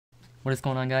What is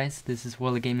going on, guys? This is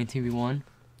World of Gaming TV1,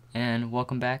 and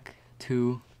welcome back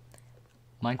to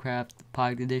Minecraft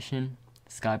Pocket Edition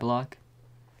SkyBlock,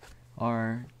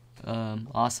 our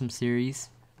awesome series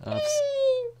of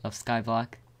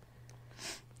SkyBlock.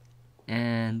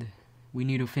 And we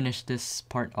need to finish this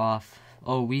part off.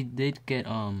 Oh, we did get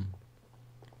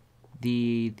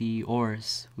the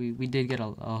ores. We did get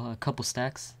a couple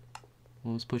stacks.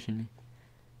 What was pushing me?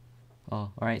 Oh,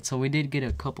 alright, so we did get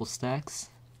a couple stacks.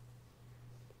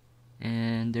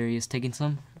 And there he is taking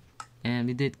some. And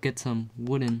we did get some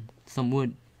wood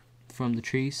from the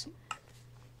trees.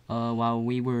 While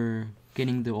we were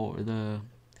getting the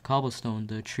cobblestone,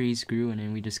 the trees grew and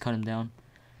then we just cut them down.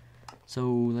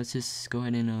 So let's just go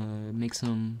ahead and make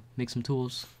some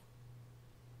tools.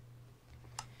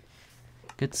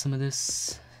 Get some of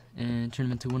this and turn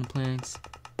them into wooden planks.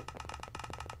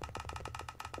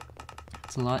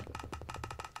 It's a lot.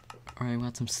 Alright, we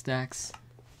got some stacks.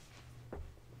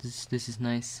 This is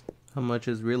nice. How much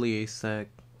is really a stack?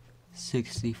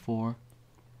 64.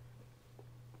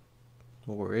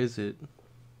 Or is it?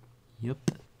 Yep.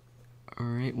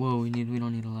 Alright, whoa, we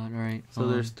don't need a lot. Alright. So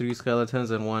there's 3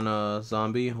 skeletons and 1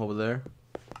 zombie over there.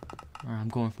 Alright, I'm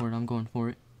going for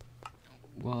it.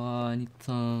 Well, I need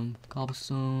some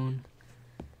cobblestone,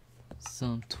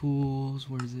 some tools.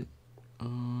 Where is it?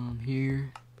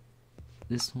 Here.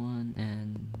 This one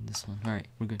and this one. Alright,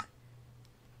 we're good.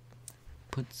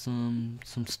 Put some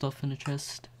stuff in the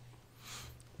chest.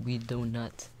 We do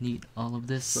not need all of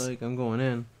this. Like, I'm going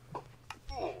in.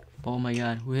 Oh my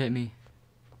god, who hit me?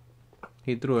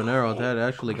 He threw an arrow. That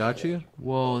actually got you?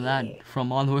 Whoa, that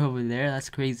from all the way over there, that's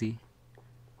crazy.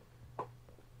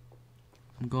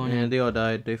 I'm going in. They all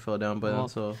died. They fell down, but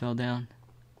so fell down.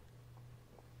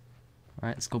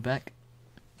 Alright, let's go back.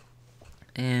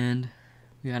 And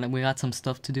we got some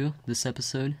stuff to do this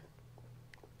episode.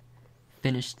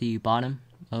 Finish the bottom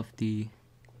of this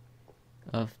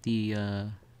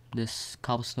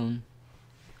cobblestone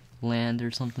land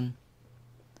or something.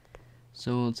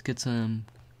 So let's get some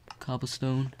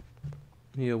cobblestone.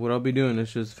 yeah, what I'll be doing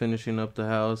is just finishing up the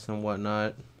house and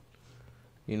whatnot.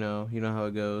 You know how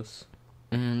it goes.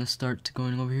 And let's start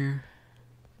going over here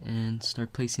and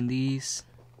start placing these.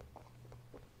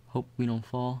 Hope we don't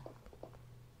fall.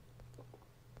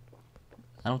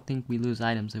 I don't think we lose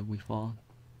items if we fall.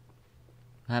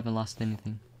 I haven't lost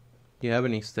anything. You have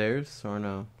any stairs or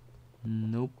no?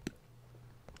 Nope.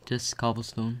 Just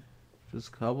cobblestone.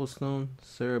 Just cobblestone?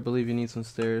 Sir, I believe you need some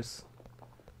stairs.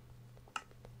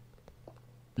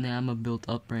 Nah, I'm built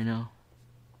up right now.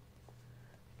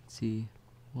 Let's see.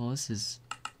 Well, this is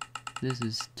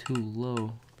too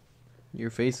low.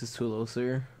 Your face is too low,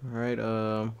 sir. Alright,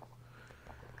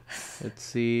 let's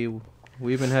see.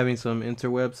 We've been having some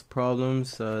interwebs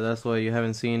problems. That's why you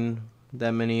haven't seen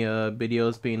that many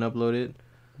videos being uploaded.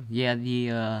 Yeah,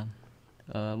 the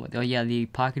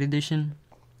Pocket Edition,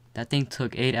 that thing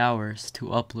took 8 hours to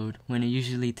upload when it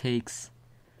usually takes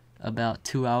about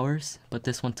 2 hours, but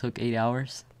this one took 8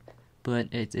 hours. But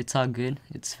it's all good.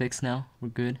 It's fixed now. We're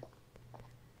good.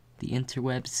 The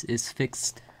interwebs is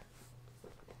fixed,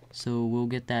 so we'll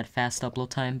get that fast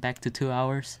upload time back to 2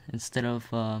 hours instead of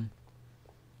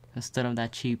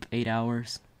that cheap 8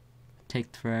 hours.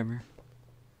 Take forever.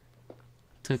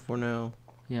 For now.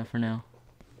 Yeah, for now.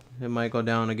 It might go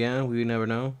down again. We never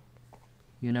know.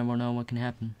 You never know what can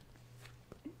happen.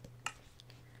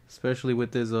 Especially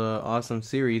with this awesome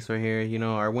series right here. You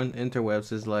know, our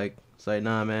interwebs is like, it's like,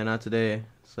 nah, man, not today.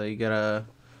 So you gotta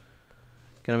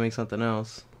make something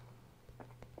else.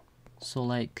 So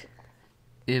like,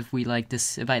 if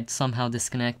I somehow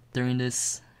disconnect during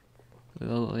this,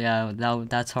 well, yeah,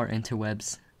 that's our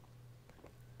interwebs.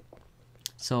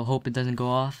 So hope it doesn't go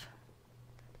off.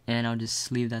 And I'll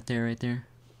just leave that there, right there.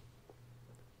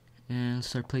 And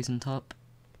start placing top.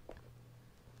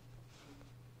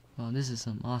 Wow, this is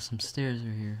some awesome stairs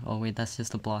right here. Oh wait, that's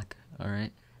just a block.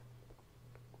 Alright.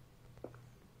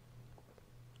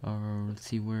 Or let's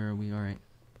see, where are we? Alright.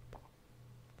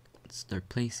 Let's start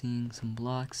placing some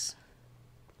blocks.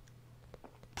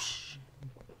 Psh,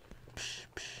 psh,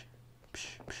 psh,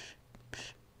 psh, psh,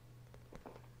 psh.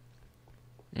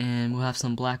 And we'll have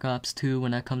some Black Ops 2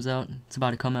 when that comes out. It's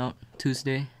about to come out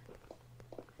Tuesday.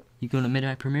 You going to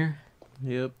Midnight Premiere?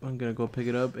 Yep, I'm gonna go pick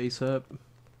it up ASAP.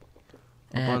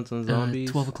 On some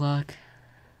zombies. 12 o'clock.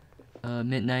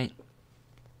 Midnight.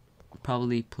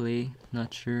 Probably play,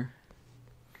 not sure.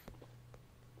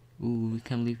 Ooh, we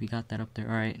can't believe we got that up there.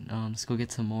 Alright, let's go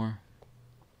get some more.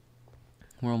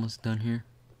 We're almost done here.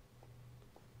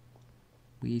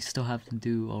 We still have to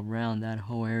do around that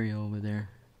whole area over there,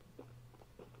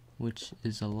 which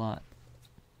is a lot.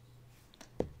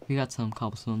 We got some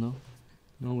cobblestone though.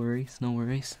 No worries, no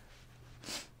worries.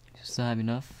 You still have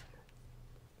enough.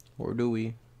 Or do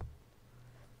we?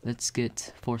 Let's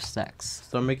get 4 stacks.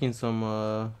 Start making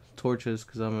some torches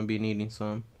because I'm gonna be needing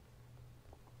some.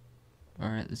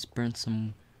 Alright, let's burn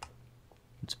some.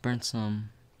 Let's burn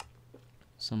some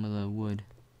of the wood.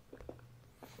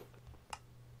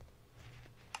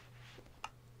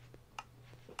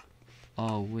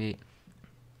 Oh wait.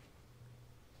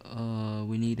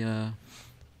 We need a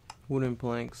Wooden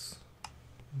planks.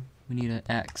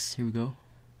 axe. Here we go.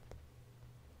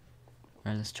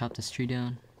 Alright, let's chop this tree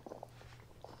down.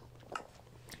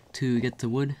 To get the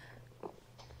wood.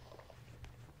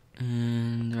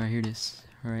 And alright, here it is.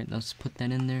 Alright, let's put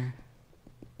that in there.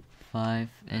 5,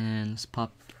 and let's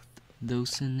pop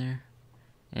those in there.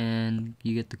 And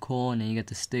you get the coal, and then you get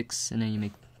the sticks, and then you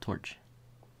make the torch.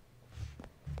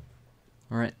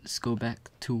 Alright, let's go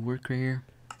back to work right here.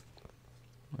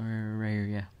 Or right here,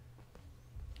 yeah.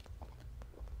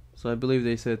 So I believe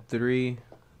they said three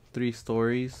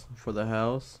stories for the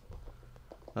house.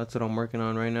 That's what I'm working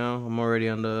on right now. I'm already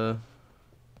on the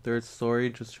 3rd story,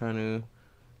 just trying to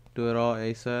do it all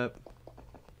ASAP.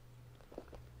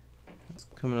 It's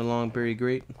coming along very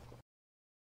great.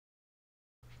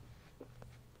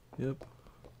 Yep.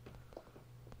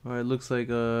 Alright, looks like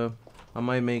I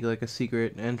might make like a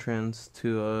secret entrance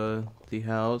to the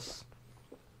house.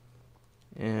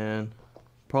 And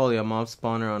probably a mob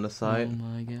spawner on the side. Oh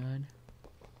my god.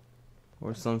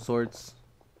 Or some sorts.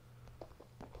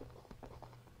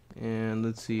 And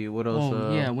let's see, what else?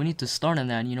 Oh yeah, we need to start on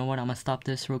that. You know what? I'm gonna stop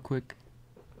this real quick.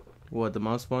 What, the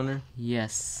mob spawner?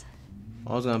 Yes.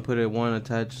 I was gonna put it one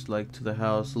attached like to the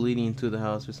house, leading to the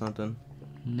house or something.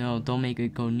 No, don't make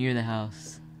it go near the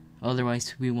house.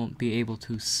 Otherwise, we won't be able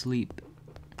to sleep.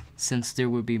 Since there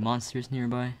would be monsters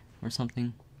nearby or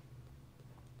something.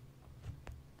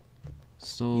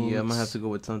 So Yeah, I'm gonna have to go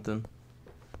with something.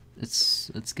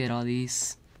 Let's get all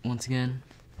these once again.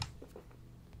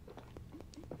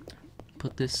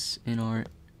 Put this in our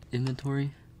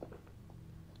inventory.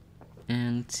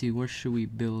 And let's see, where should we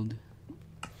build?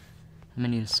 I'm gonna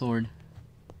need a sword.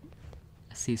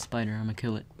 I see a spider, I'm gonna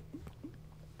kill it.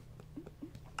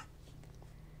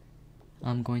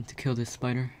 I'm going to kill this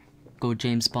spider. Go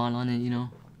James Bond on it, you know.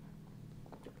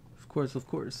 Of course, of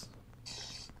course.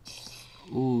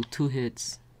 Ooh, 2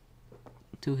 hits.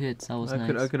 2 hits, that was nice.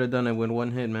 I could have done it with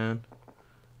 1 hit, man.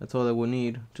 That's all I would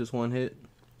need, just 1 hit.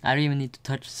 I don't even need to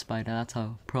touch the spider, that's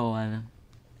how pro I am.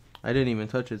 I didn't even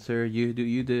touch it, sir. You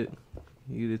did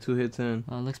 2 hits in.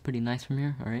 It looks pretty nice from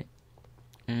here, alright.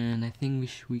 And I think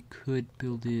we could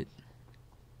build it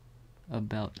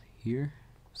about here.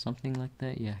 Something like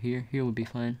that. Yeah, here would be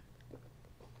fine.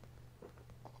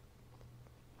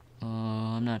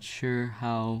 I'm not sure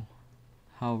how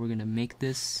we're gonna make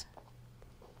this.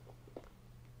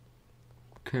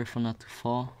 Careful not to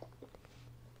fall.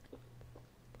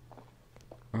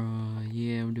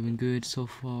 Yeah, we're doing good so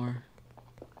far.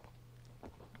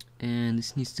 And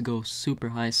this needs to go super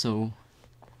high, so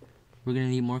we're gonna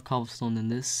need more cobblestone than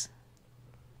this.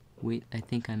 Wait, I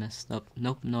think I messed up.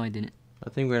 Nope, no I didn't. I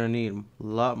think we're gonna need a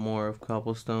lot more of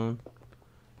cobblestone.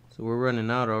 So we're running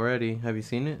out already. Have you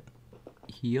seen it?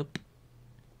 Yup.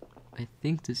 I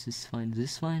think this is fine. Is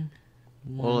this fine?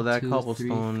 All of that 2,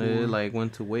 cobblestone, 3, 4. it like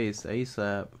went to waste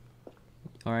ASAP.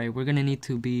 Alright, we're gonna need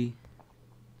to be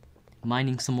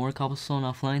mining some more cobblestone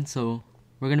offline, so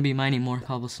we're gonna be mining more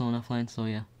cobblestone offline, so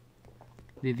yeah.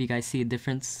 If you guys see a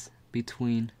difference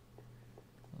between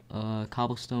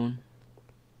cobblestone,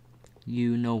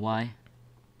 you know why.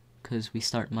 Because we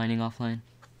start mining offline.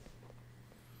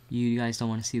 You guys don't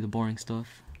want to see the boring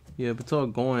stuff. Yeah, but it's all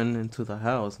going into the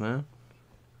house, man.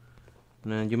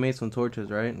 And then you made some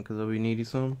torches, right? Because we need you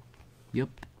some. Yup.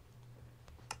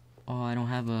 Oh, I don't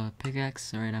have a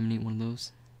pickaxe. Alright, I'm gonna need one of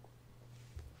those.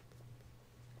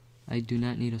 I do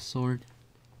not need a sword.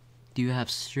 Do you have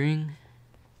string?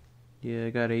 Yeah, I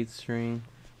got 8 string.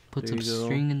 Put There some you go.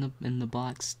 string in the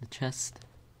box, the chest,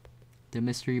 the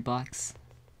mystery box.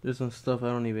 There's some stuff I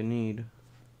don't even need.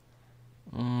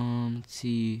 Let's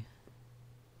see.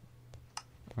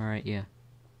 Alright, yeah.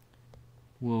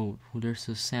 Whoa, there's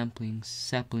the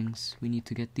saplings. We need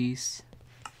to get these.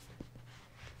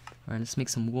 Alright, let's make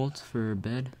some wool for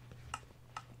bed.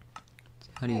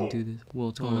 How do you do this? Whoa,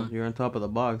 what's going on? You're on top of the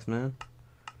box, man.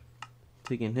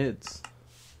 Taking hits.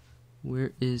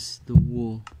 Where is the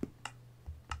wool?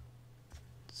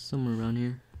 Somewhere around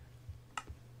here.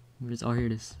 Where is? Oh, here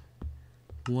it is.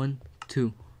 1,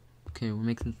 2. Okay, we're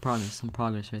making progress. Some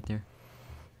progress right there.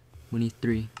 We need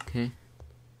 3. Okay.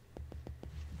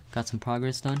 Got some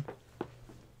progress done.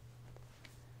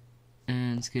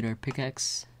 And let's get our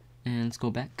pickaxe. And let's go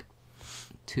back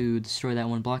to destroy that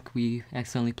one block we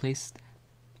accidentally placed.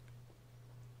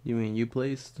 You mean you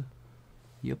placed?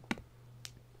 Yep.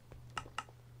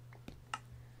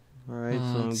 Alright,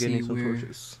 so I'm getting some where,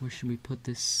 torches. Where should we put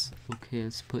this? Okay,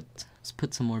 let's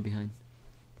put some more behind.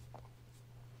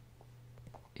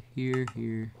 Here,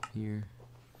 here, here,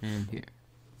 and here.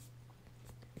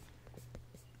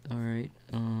 Alright,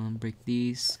 break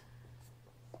these.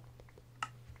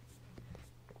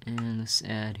 And let's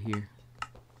add here.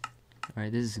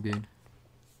 Alright, this is good.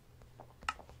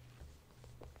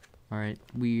 Alright,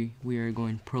 we are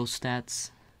going pro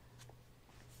stats.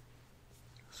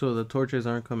 So the torches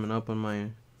aren't coming up on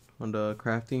the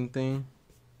crafting thing?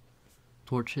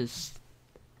 Torches.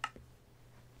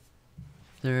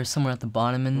 They're somewhere at the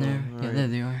bottom in there. Yeah, right. there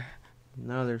they are.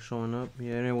 Now they're showing up.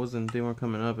 Yeah, and they weren't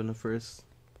coming up in the first.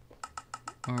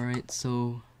 Alright,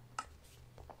 so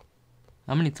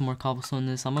I'm gonna need some more cobblestone in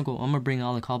this. I'm gonna bring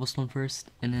all the cobblestone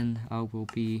first, and then I will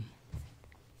be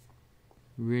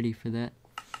ready for that.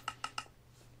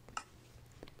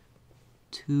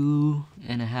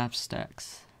 2.5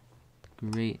 stacks.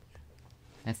 Great.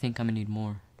 I think I'm gonna need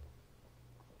more.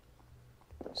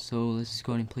 So let's just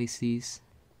go ahead and place these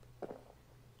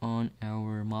on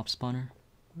our mob spawner.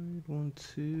 1,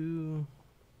 2.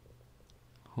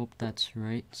 Hope that's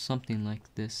right. Something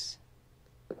like this.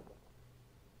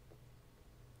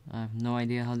 I have no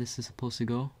idea how this is supposed to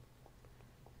go,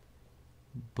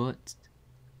 but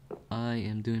I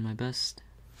am doing my best.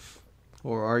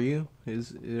 Or are you?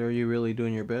 Are you really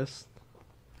doing your best?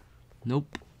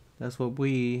 Nope. That's what what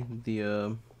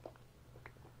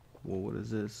is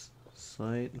this?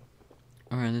 Site?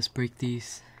 Alright, let's break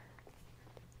these.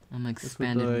 I'm That's what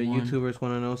expanded the one. YouTubers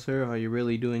want to know, sir. Are you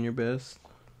really doing your best?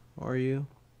 Are you?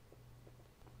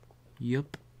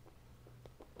 Yup.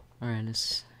 Alright,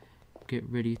 let's get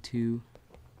ready to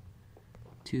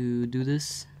do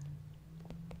this.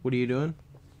 What are you doing?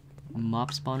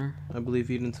 Mob spawner. I believe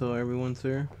you didn't tell everyone,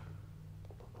 sir.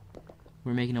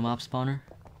 We're making a mob spawner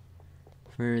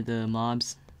for the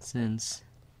mobs since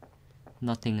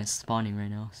nothing is spawning right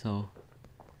now, so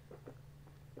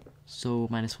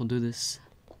might as well do this.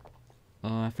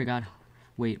 I forgot.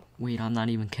 Wait, I'm not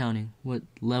even counting what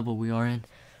level we are in.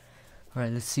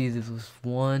 Alright, let's see. This was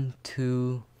 1,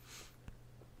 2.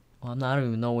 Well, I don't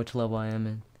even know which level I am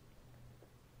in.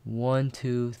 1,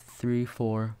 2, 3,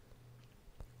 4.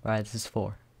 Alright, this is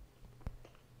 4.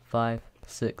 5,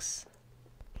 6.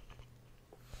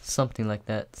 Something like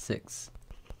that. 6.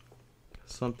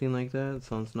 Something like that?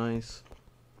 Sounds nice.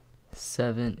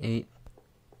 7, 8.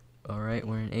 Alright,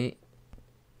 we're in 8.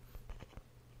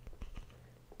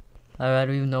 I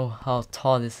don't even know how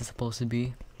tall this is supposed to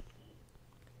be,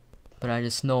 but I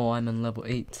just know I'm in level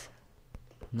 8,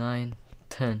 9,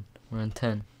 10. We're on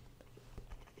 10.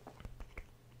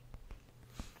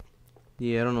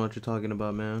 Yeah, I don't know what you're talking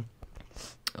about, man.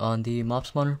 On the mob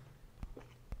spawner.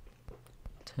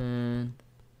 10,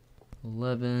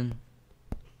 11,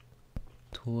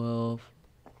 12.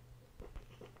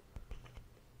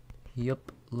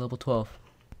 Yup, level 12.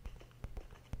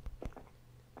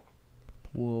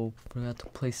 Whoa, forgot to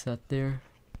place that there.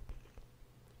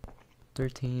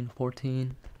 13,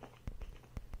 14.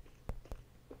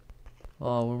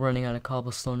 Oh, we're running out of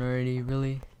cobblestone already,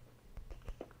 really?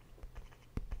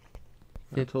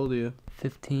 I told you.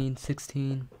 15,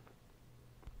 16.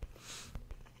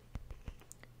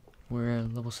 We're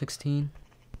at level 16.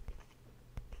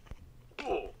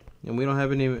 And we don't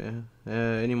have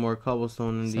any more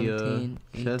cobblestone in 17,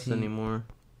 the chest 18. anymore.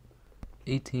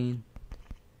 18.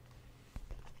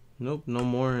 Nope, no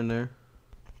more in there.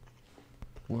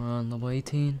 We're on level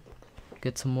 18.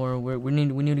 Get some more. We need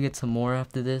to get some more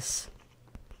after this.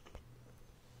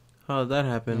 How did that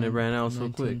happen? It ran out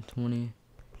 19, so quick. 20.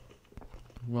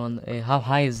 We're on. Hey, how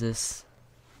high is this?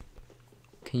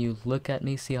 Can you look at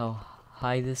me? See how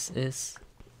high this is?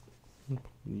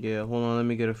 Yeah, hold on. Let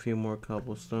me get a few more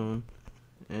cobblestone.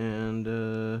 And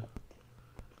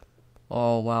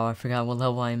Oh wow, I forgot what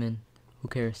level I'm in. Who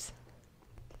cares?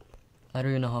 I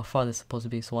don't even know how far this is supposed to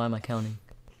be, so why am I counting?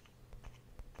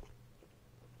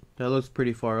 that looks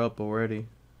pretty far up already.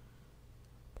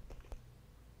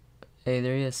 Hey,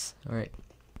 there he is. Alright.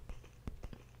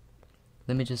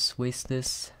 Let me just waste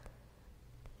this.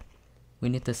 We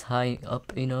need this high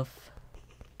up enough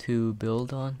to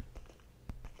build on.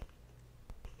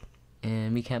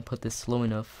 And we can't put this low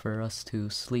enough for us to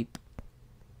sleep.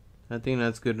 I think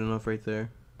that's good enough right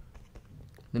there.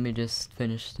 Let me just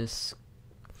finish this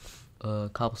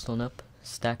cobblestone up.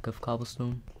 Stack of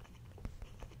cobblestone.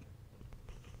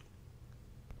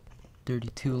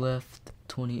 32 left.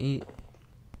 28.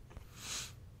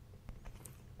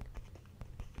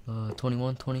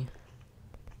 21, 20.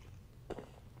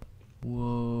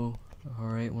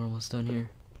 almost done here.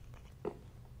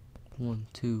 1,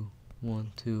 2,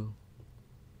 1, 2,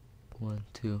 1,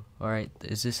 2. Alright,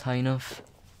 is this high enough?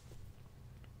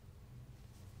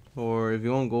 Or if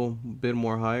you want to go a bit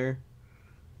more higher,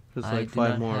 just I like do 5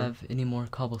 not more. have any more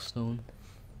cobblestone.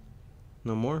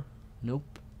 No more?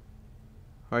 Nope.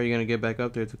 How are you going to get back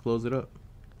up there to close it up?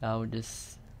 I'll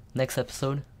just... Next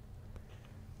episode.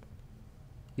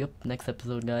 Yep, next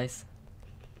episode, guys.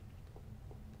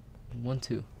 1,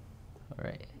 2.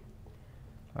 Alright.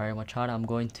 Alright, watch out. I'm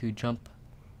going to jump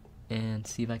and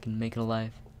see if I can make it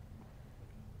alive.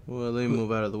 Well, let me move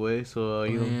out of the way so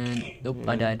you And nope,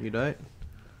 I died. You died?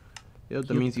 Yep,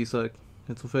 that Yep. means you suck.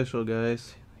 It's official,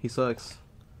 guys. He sucks.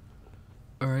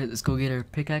 Alright, let's go get our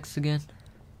pickaxe again.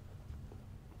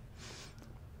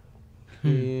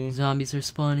 Okay. Zombies are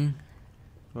spawning.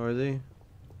 Are they?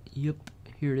 Yep,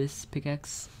 here it is,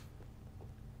 pickaxe.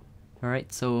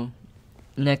 Alright, so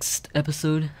next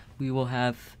episode we will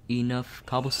have enough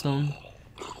cobblestone.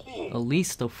 At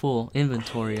least a full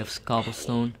inventory of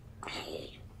cobblestone.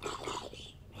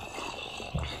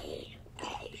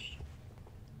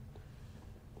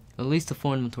 At least a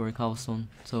full inventory of cobblestone,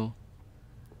 so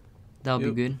that'll Yep.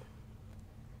 be good.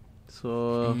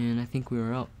 So, And I think we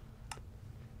are out.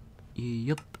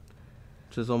 Yep.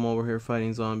 just I'm over here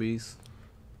fighting zombies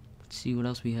Let's see what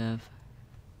else we have.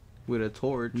 with a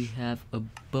torch. We have a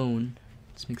bone.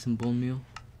 Let's make some bone meal.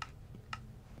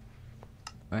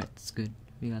 Alright, that's good.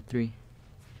 We got 3.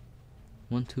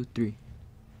 1, 2, 3.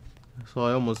 So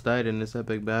I almost died in this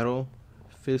epic battle.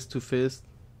 Fist to fist.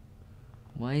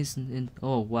 Why isn't it?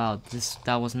 Oh wow,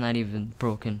 that was not even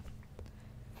broken.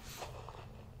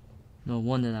 No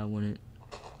wonder that wouldn't.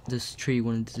 This tree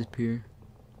wouldn't disappear.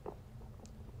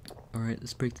 Alright,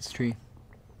 let's break this tree.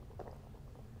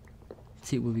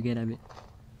 See what we get out of it.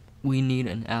 We need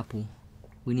an apple.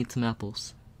 We need some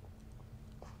apples.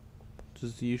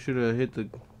 Just you should have hit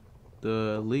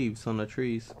the leaves on the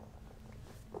trees.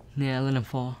 Yeah, let them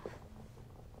fall.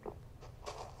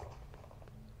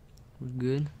 We're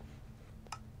good.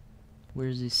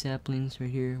 Where's these saplings? Right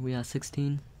here. We got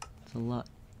 16. It's a lot.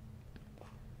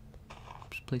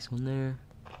 Just place one there.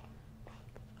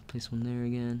 Place one there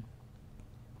again.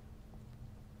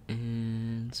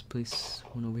 And let's place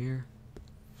one over here.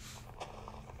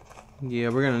 Yeah,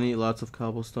 we're gonna need lots of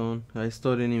cobblestone. I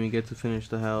still didn't even get to finish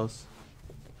the house.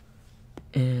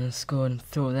 And let's go ahead and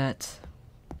throw that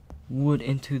wood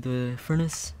into the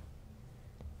furnace.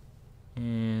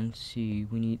 And see,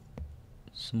 we need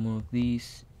some more of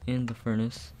these in the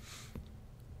furnace,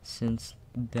 since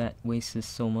that wastes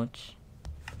so much.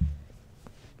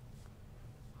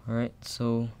 Alright,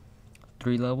 so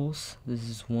 3 levels. This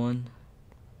is 1,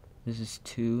 this is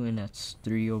 2, and that's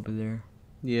 3 over there.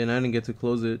 Yeah, and I didn't get to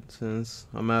close it since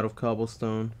I'm out of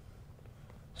cobblestone.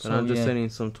 But So I'm just yeah, setting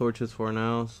some torches for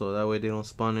now, so that way they don't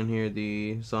spawn in here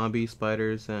the zombie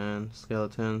spiders and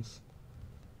skeletons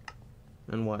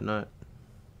and whatnot.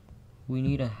 we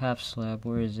need a half slab.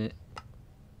 Where is it?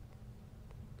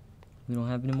 We don't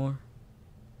have any more?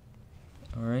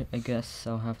 Alright, I guess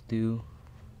I'll have to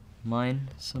mine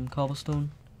some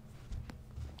cobblestone.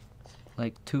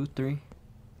 Like 2, 3,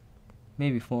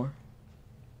 maybe 4.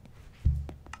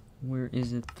 Where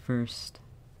is it first?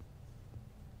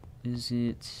 Is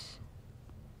it...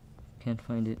 Can't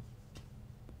find it.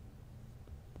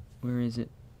 Where is it?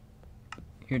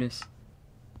 Here it is.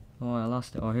 Oh, I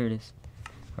lost it. Oh, here it is.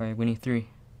 Alright, we need 3.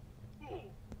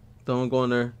 Don't go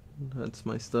in there. That's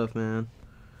my stuff, man.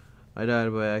 I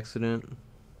died by accident.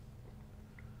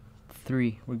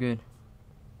 3, we're good.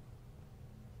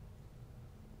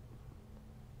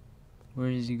 Where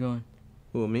is he going?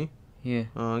 Who, me? Yeah.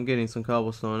 I'm getting some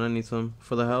cobblestone. I need some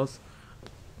for the house.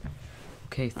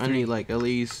 Okay, 3. I need like at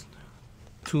least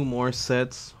 2 more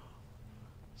sets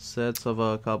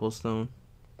of cobblestone.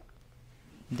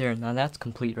 There, now that's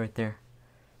complete right there.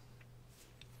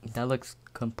 That looks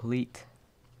complete.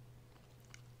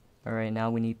 Alright, now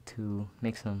we need to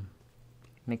make some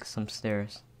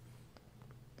stairs.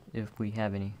 If we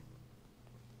have any.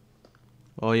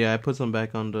 Oh yeah, I put some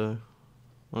back on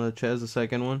the chest, the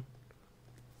second one.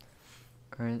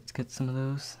 Alright, let's get some of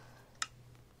those.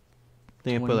 I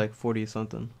think I 20. put like 40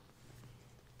 something.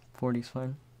 40's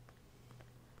fine.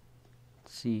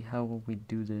 Let's see, how will we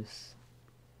do this?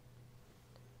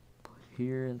 Put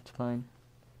here, that's fine.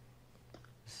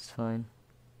 This is fine.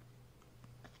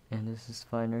 And this is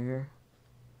fine right here.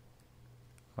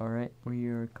 Alright, we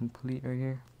are complete right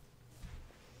here.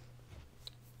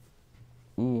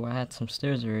 Ooh, I had some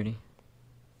stairs already.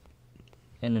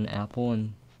 And an apple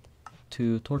and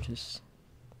 2 torches.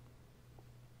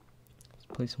 Let's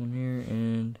place one here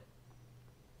and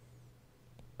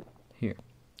here.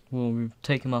 We'll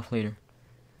take him off later.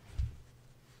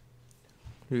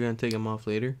 You're gonna take him off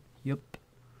later? Yep.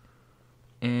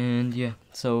 And yeah,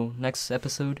 so next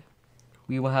episode,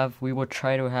 we will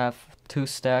try to have 2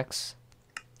 stacks,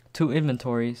 2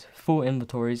 inventories, full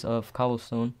inventories of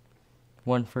cobblestone.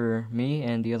 One for me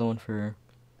and the other one for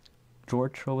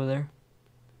George over there.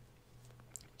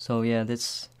 So yeah,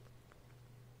 this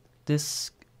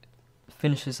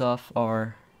finishes off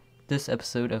this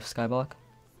episode of SkyBlock.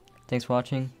 Thanks for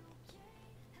watching.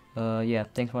 Yeah,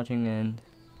 thanks for watching, and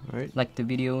Alright. like the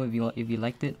video if you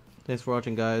liked it. Thanks for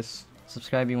watching, guys.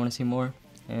 Subscribe if you want to see more,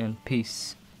 and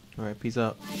peace. Alright, peace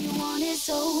out. I want it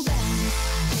so bad.